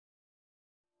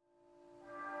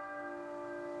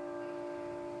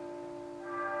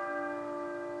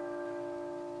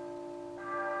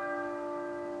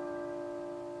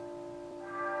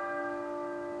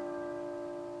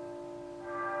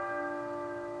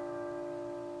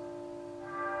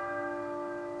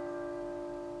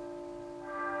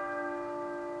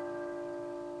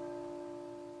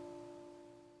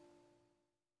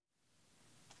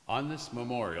On this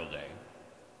Memorial Day,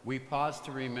 we pause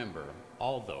to remember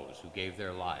all those who gave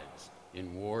their lives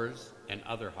in wars and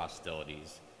other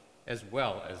hostilities, as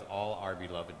well as all our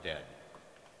beloved dead.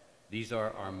 These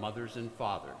are our mothers and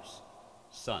fathers,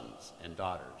 sons and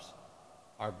daughters,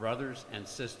 our brothers and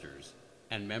sisters,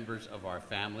 and members of our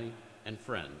family and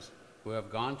friends who have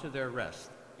gone to their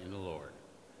rest in the Lord.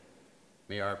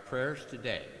 May our prayers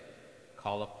today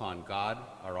call upon God,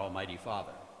 our Almighty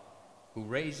Father, who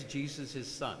raised Jesus, his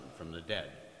Son, from the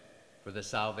dead, for the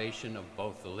salvation of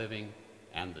both the living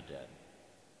and the dead.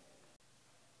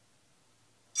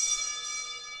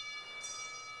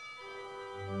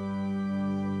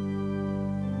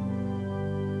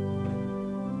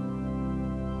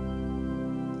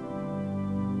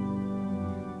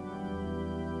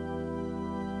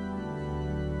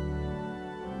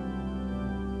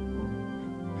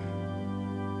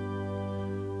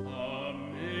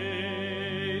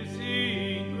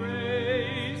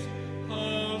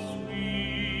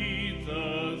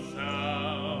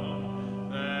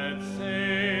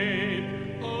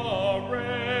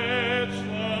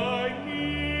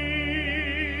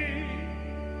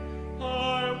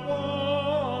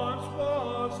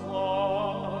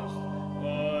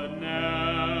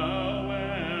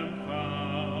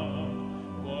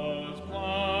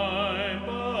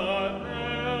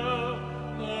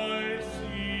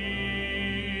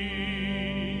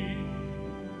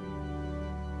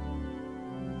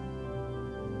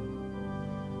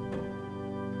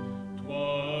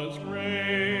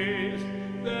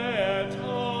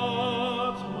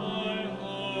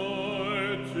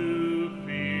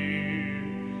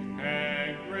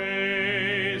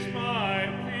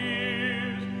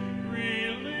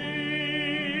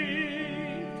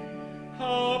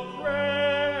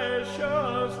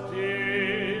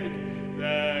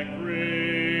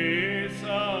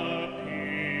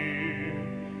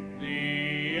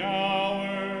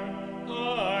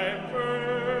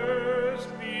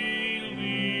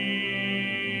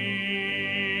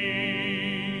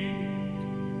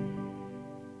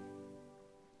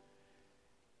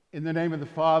 In the name of the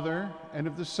Father, and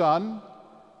of the Son,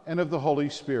 and of the Holy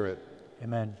Spirit.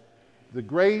 Amen. The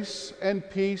grace and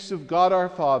peace of God our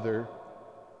Father,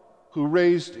 who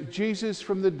raised Jesus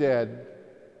from the dead,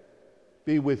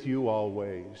 be with you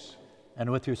always. And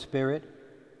with your spirit.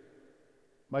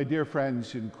 My dear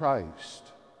friends in Christ,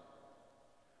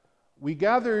 we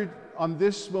gathered on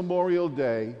this Memorial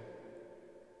Day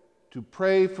to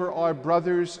pray for our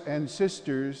brothers and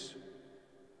sisters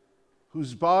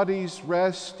whose bodies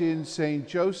rest in St.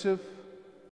 Joseph,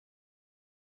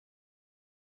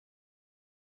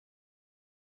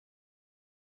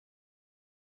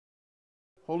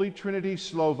 Holy Trinity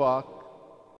Slovak,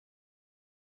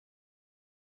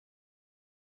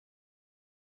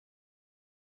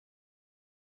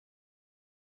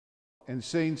 and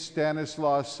St.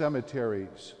 Stanislaus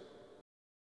cemeteries.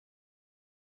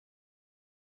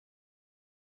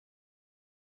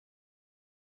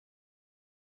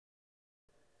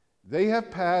 They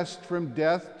have passed from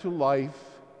death to life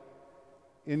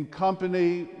in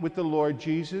company with the Lord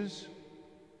Jesus,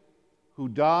 who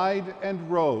died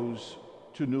and rose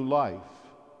to new life,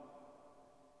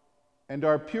 and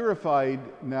are purified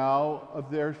now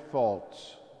of their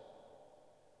faults.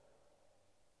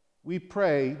 We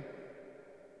pray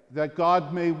that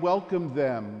God may welcome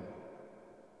them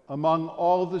among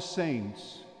all the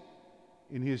saints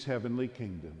in his heavenly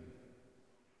kingdom.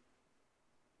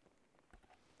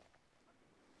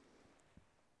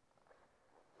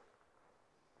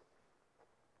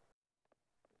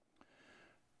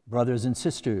 Brothers and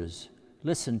sisters,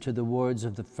 listen to the words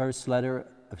of the first letter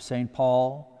of St.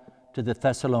 Paul to the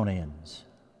Thessalonians.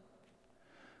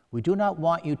 We do not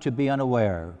want you to be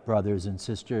unaware, brothers and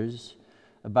sisters,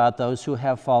 about those who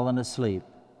have fallen asleep,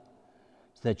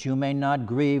 so that you may not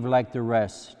grieve like the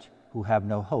rest who have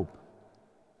no hope.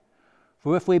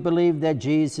 For if we believe that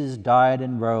Jesus died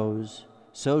and rose,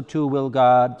 so too will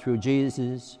God, through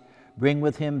Jesus, bring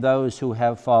with him those who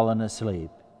have fallen asleep.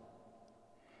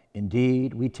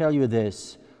 Indeed, we tell you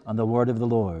this on the word of the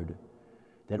Lord,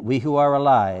 that we who are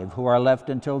alive, who are left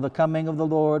until the coming of the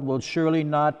Lord, will surely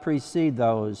not precede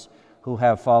those who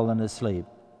have fallen asleep.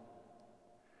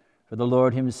 For the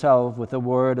Lord himself, with a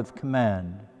word of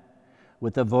command,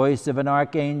 with the voice of an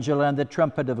archangel and the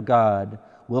trumpet of God,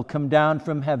 will come down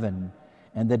from heaven,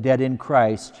 and the dead in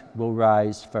Christ will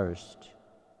rise first.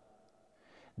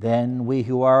 Then we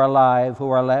who are alive, who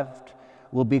are left,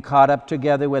 will be caught up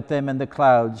together with them in the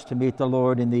clouds to meet the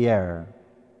Lord in the air.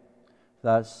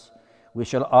 Thus, we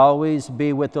shall always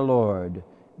be with the Lord.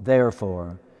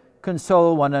 Therefore,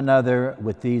 console one another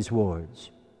with these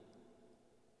words.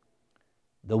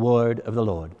 The word of the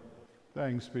Lord.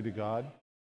 Thanks be to God.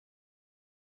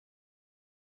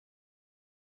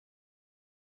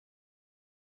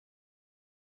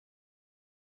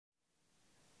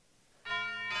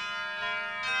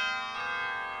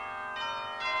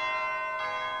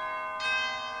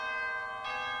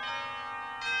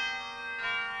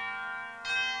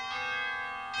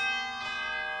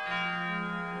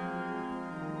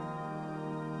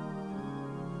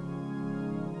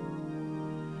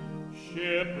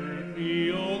 Shepherd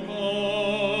me, O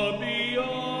God,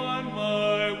 beyond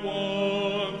my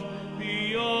wants,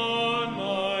 beyond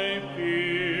my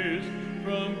fears,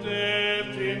 from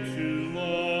death into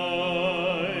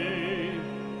life.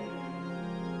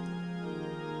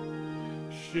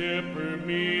 Shepherd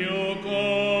me, O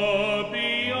God,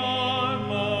 beyond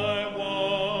my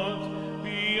wants,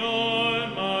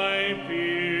 beyond my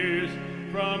fears,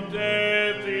 from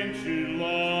death into life.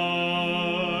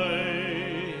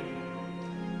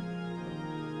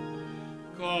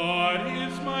 God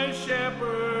is my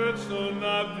shepherd, so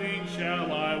nothing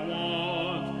shall I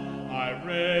want. I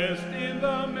rest in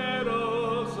the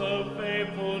meadows of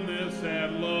faithfulness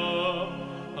and love.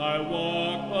 I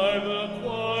walk by the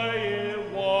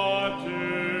quiet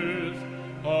waters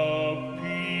of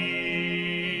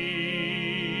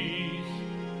peace.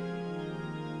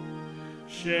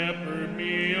 Shepherd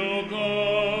me, O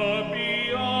God,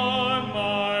 beyond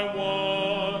my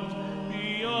wants,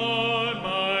 beyond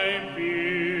my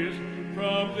fears,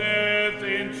 from death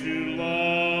into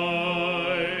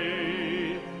life.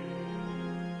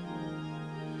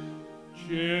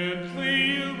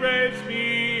 Gently you raise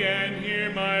me and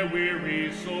hear my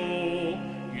weary soul.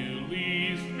 You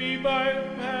lead me by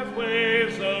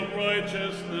pathways of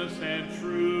righteousness and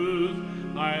truth.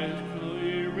 I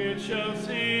clear shall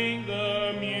sing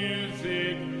the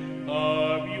music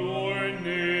of your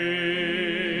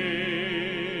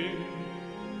name.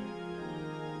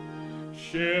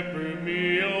 Shepherd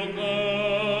me, O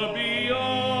God,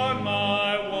 beyond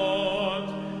my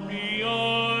wants,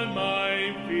 beyond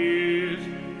my fears,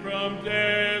 from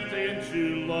death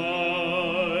into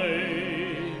life.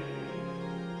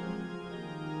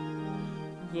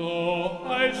 Though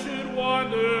I should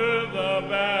wander the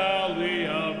valley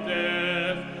of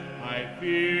death, I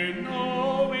fear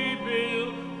no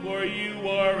evil, for you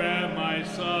are at my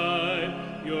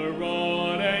side. Your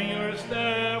rod and your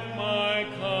staff, my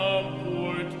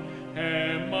comfort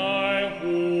and my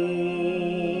hope.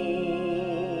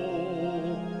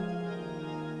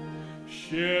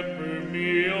 Shepherd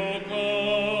me, O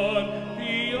God,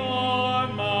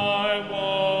 beyond my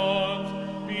wants,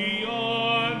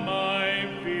 beyond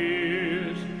my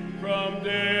fears, from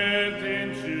death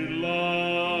into life.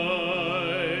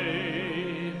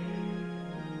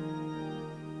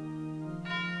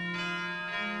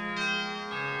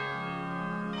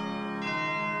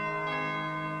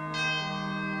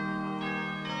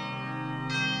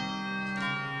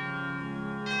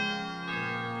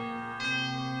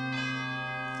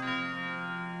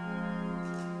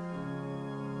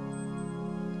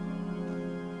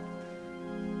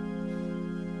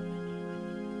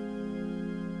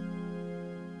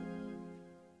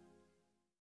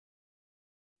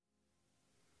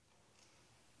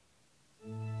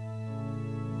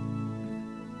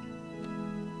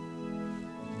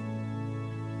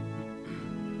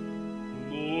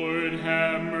 Lord,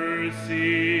 have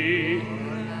mercy.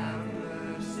 Lord, have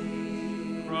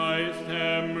mercy. Christ,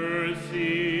 have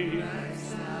mercy.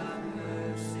 Christ, have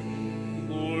mercy.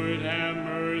 Lord, have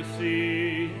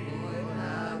mercy. Lord,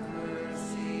 have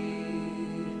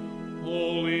mercy.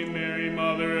 Holy Mary,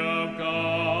 Mother of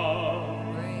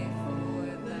God, Pray for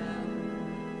them.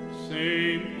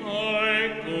 Saint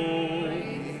Michael,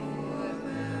 Pray for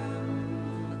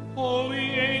them. holy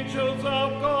angels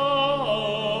of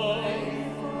God, Pray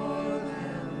for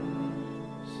them.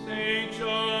 Saint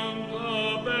John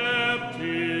the Baptist,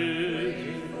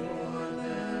 Pray for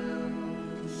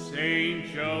them. Saint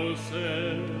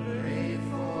Joseph, Pray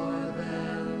for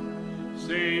them.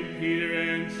 Saint Peter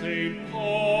and Saint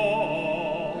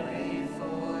Paul, Pray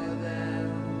for them.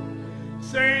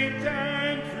 Saint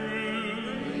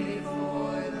Andrew, Pray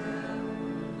for them.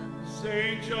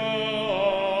 Saint John,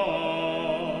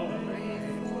 Pray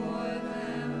for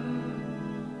them.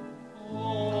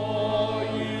 all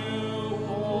you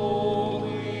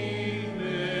holy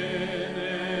men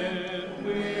and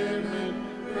women,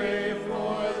 pray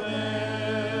for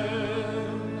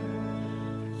them.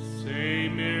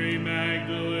 Saint Mary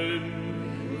Magdalene,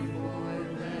 Pray for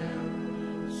them.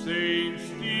 Saint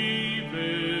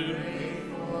Stephen, Pray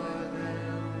for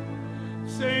them.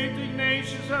 Saint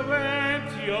Ignatius of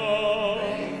Antioch,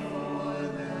 Pray for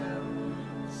them.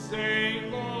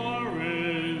 Saint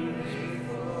Lawrence, Pray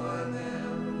for them.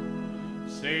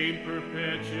 Saint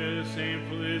Perpetua, Saint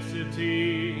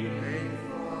Felicity, Pray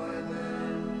for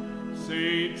them.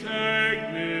 Saint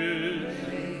Agnes,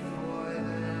 Pray for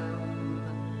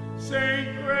them. Saint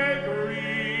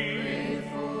Gregory, Pray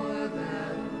for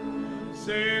them.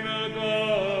 Saint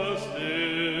Augustine,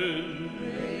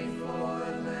 Pray for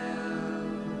them.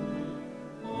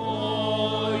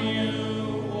 all you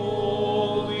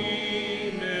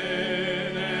holy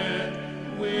men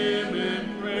and women,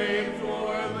 pray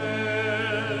for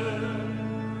them.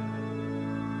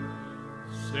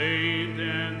 Saint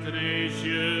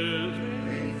Athanasius,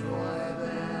 Pray for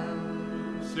them.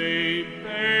 Saint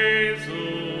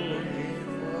Basil, Pray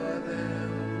for them.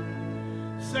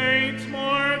 Saint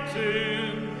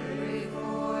Martin, Pray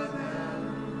for them.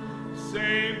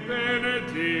 Saint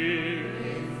Benedict,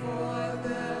 Pray for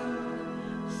them.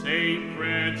 Saint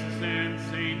Francis and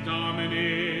Saint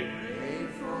Dominic, Pray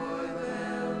for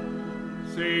them.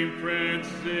 Saint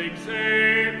Francis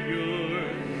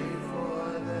Xavier, Pray for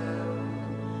them.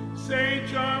 Saint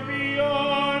John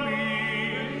Vianney,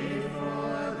 Pray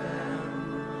for them.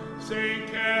 Saint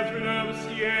Catherine of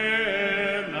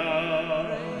Siena,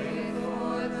 Pray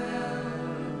for them.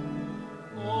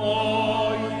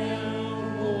 all you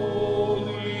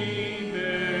holy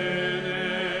men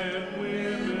and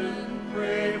women,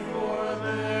 pray for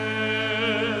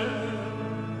them.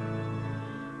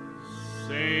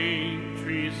 Saint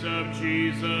Teresa of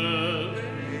Jesus,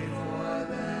 Pray for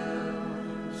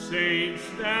them. Saint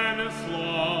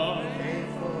Stanislaus, Pray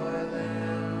for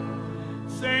them.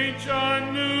 Saint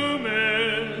John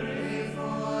Newman, Pray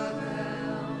for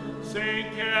them. Saint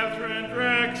Catherine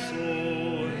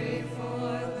Drexel, Pray for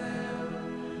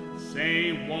them.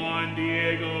 Saint Juan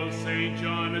Diego, Saint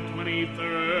John the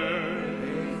 23rd,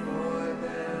 Pray for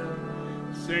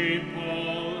them. Saint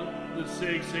Paul the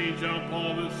Sixth, Saint John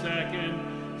Paul II,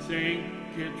 Saint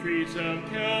Teresa of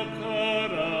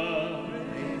Calcutta,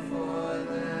 Pray for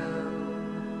them.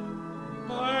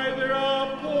 by their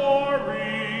outpouring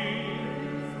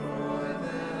For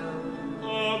them.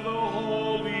 of the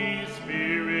Holy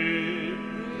Spirit,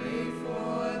 Pray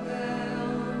for them.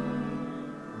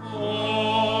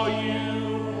 all you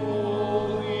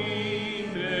holy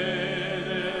men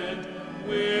and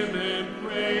women,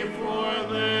 pray for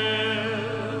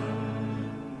them.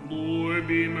 Lord,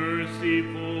 be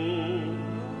merciful.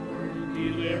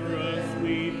 Deliver us,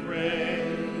 we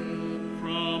pray,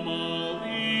 from all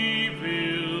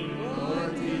evil.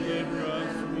 Lord, deliver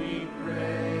us, we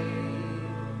pray.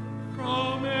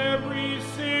 From every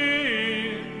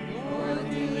sin. Lord,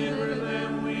 deliver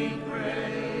them, we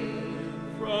pray.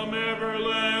 From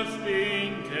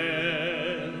everlasting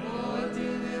death. Lord,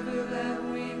 deliver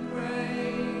them, we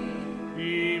pray.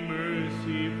 Be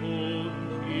merciful,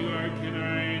 be our kin,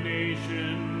 our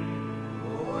nation.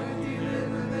 Lord,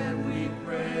 deliver them, we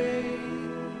pray.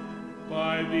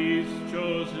 By these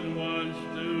chosen ones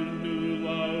to new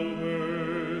love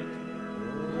earth.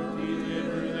 Lord,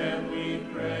 deliver them, we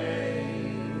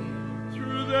pray.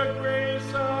 Through the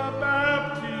grace of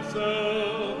baptism.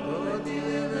 Lord,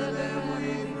 deliver them,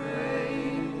 we pray.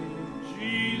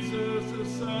 Jesus, the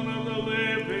Son of the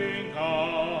living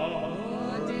God.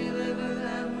 Lord, deliver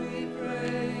them, we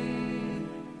pray.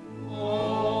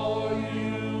 All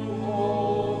you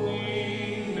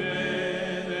holy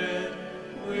men and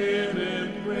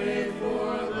women, pray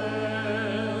for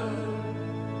them.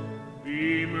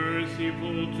 Be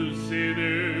merciful to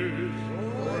sinners.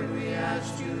 Lord, we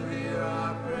ask you, hear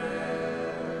our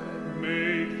prayer.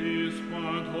 Make this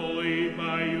font holy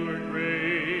by your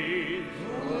grace.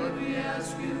 Lord, we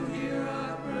ask you, hear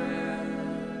our prayer.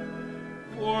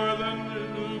 For the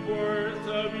new birth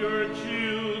of your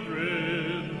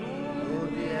children.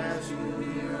 Lord, we ask you,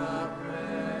 hear our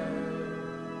prayer.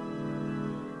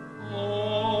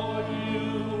 All you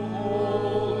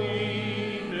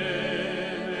holy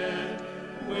men and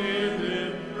women,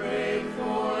 pray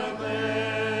for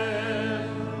them.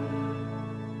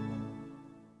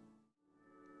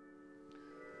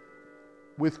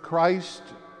 With Christ,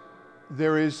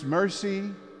 there is mercy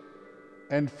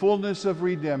and fullness of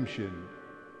redemption.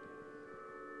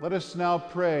 Let us now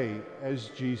pray as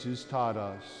Jesus taught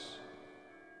us.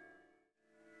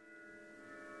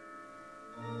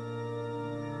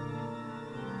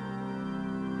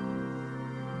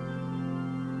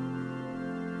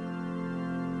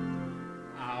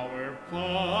 Our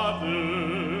Father,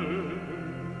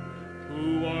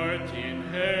 who art in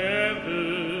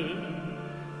heaven,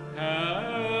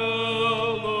 hallowed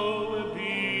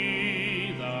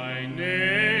be thy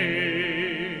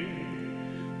name.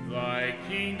 Thy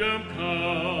kingdom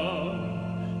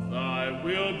come, thy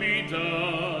will be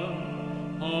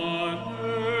done, on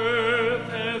earth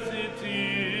as it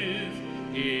is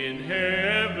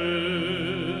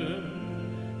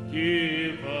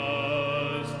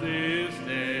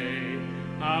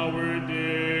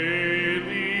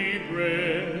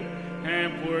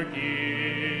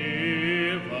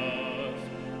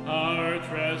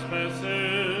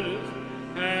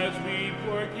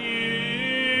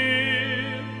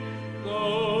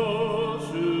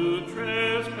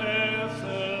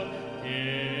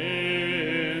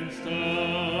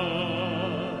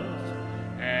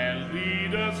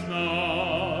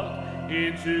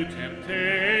into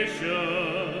temptation,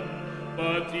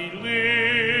 but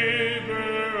deliver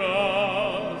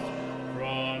us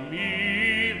from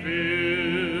evil.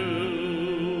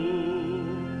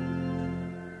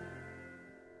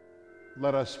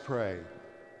 Let us pray.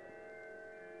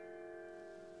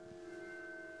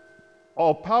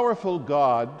 All-powerful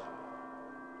God,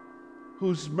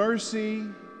 whose mercy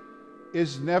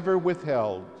is never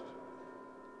withheld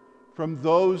from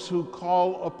those who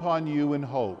call upon you in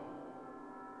hope,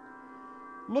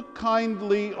 look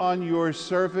kindly on your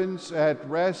servants at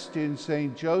rest in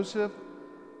St. Joseph,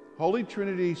 Holy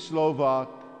Trinity Slovak,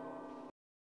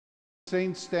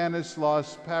 St.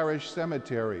 Stanislaus Parish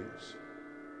cemeteries,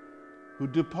 who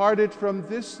departed from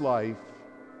this life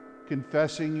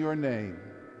confessing your name,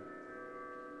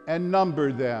 and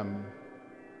number them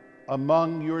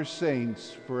among your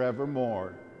saints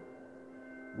forevermore.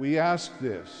 We ask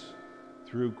this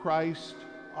through Christ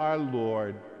our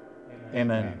Lord.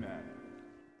 Amen. Amen.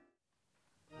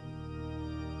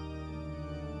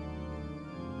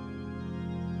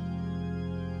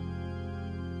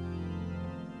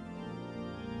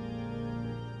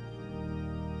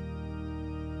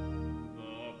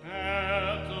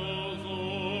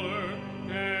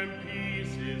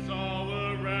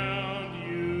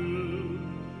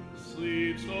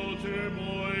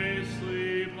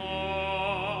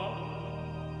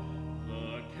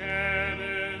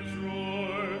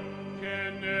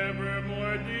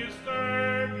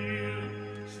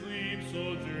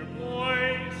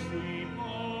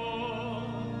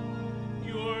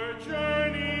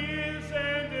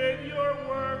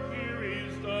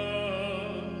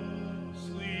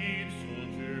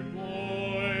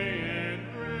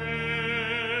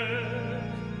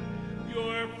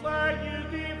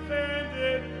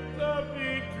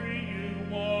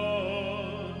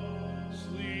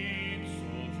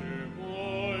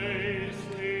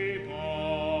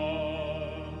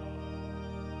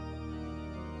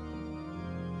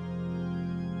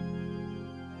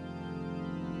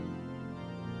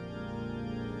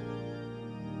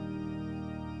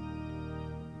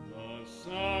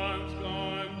 Sun's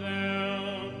gone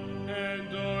down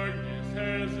and darkness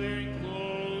has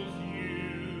enclosed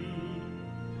you.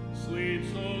 Sleep,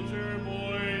 soldier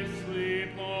boy,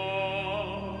 sleep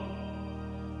on.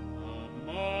 A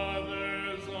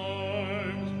mother's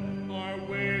arms are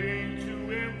waiting to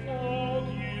enfold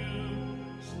you.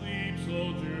 Sleep,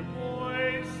 soldier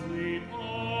boy, sleep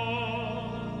on.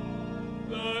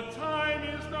 The time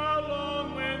is not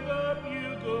long when the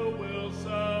bugle will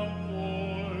sound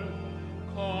forth,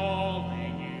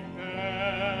 calling you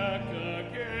back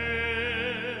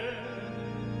again.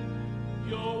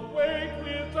 You'll wake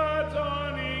with the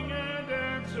dawning and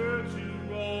answer to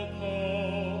roll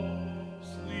call.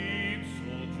 Sleep,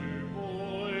 soldier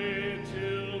boy,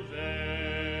 till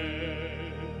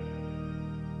then.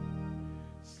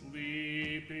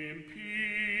 Sleep in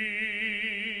peace,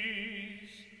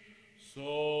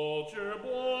 soldier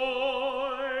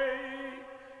boy,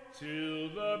 till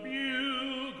the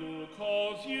bugle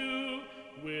calls you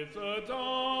with the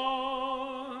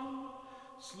dawn.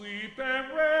 Sleep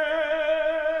and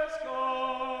rest,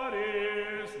 God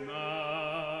is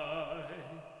nigh,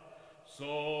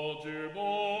 soldier boy.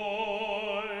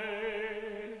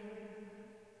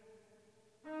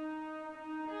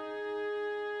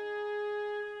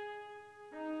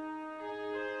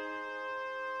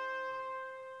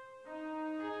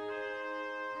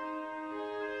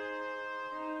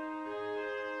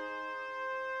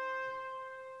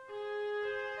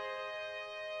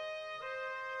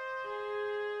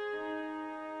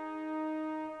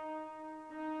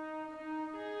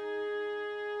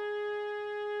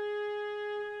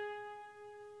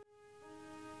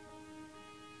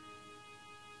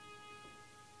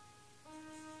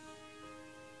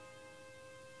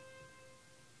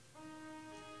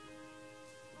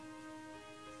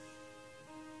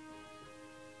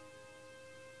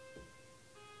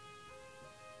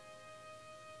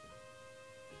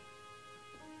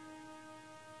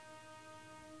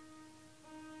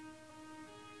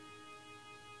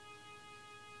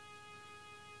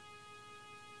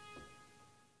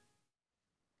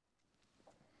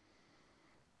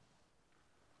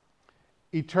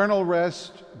 Eternal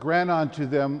rest grant unto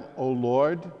them, O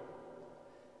Lord,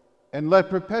 and let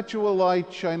perpetual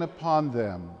light shine upon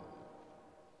them.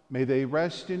 May they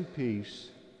rest in peace.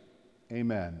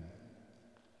 Amen.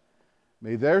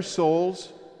 May their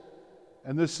souls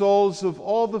and the souls of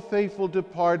all the faithful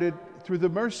departed through the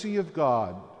mercy of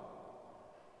God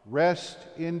rest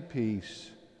in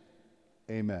peace.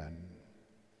 Amen.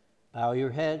 Bow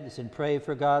your heads and pray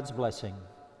for God's blessing.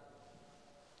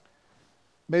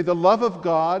 May the love of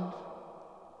God,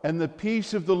 and the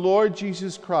peace of the Lord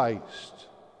Jesus Christ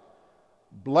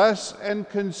bless and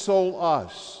console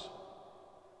us,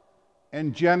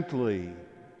 and gently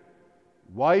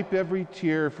wipe every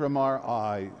tear from our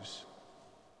eyes.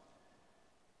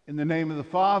 In the name of the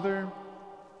Father,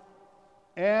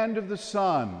 and of the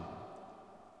Son,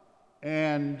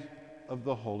 and of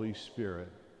the Holy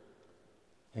Spirit.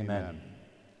 Amen.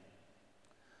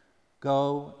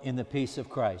 Go in the peace of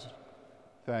Christ.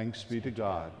 Thanks be to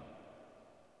God.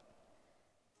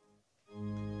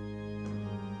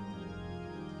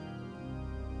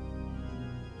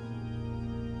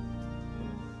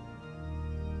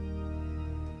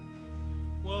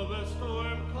 While the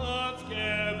storm clouds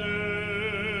gather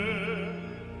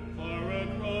far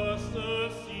across the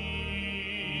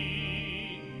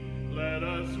sea, let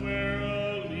us swear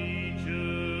allegiance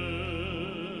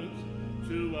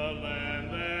to a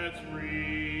land that's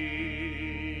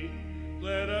free.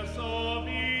 Let us all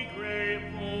be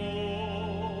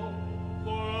grateful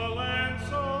for a land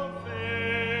so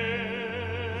fair,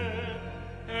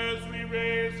 as we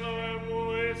raise our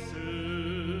voices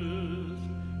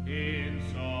in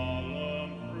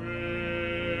solemn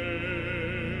prayer.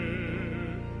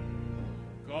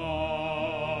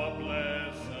 God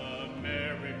bless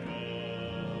America,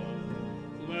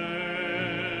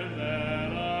 land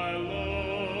that I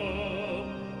love.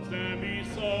 Stand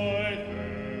beside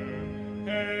her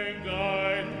and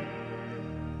guide her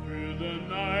through the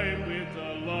night.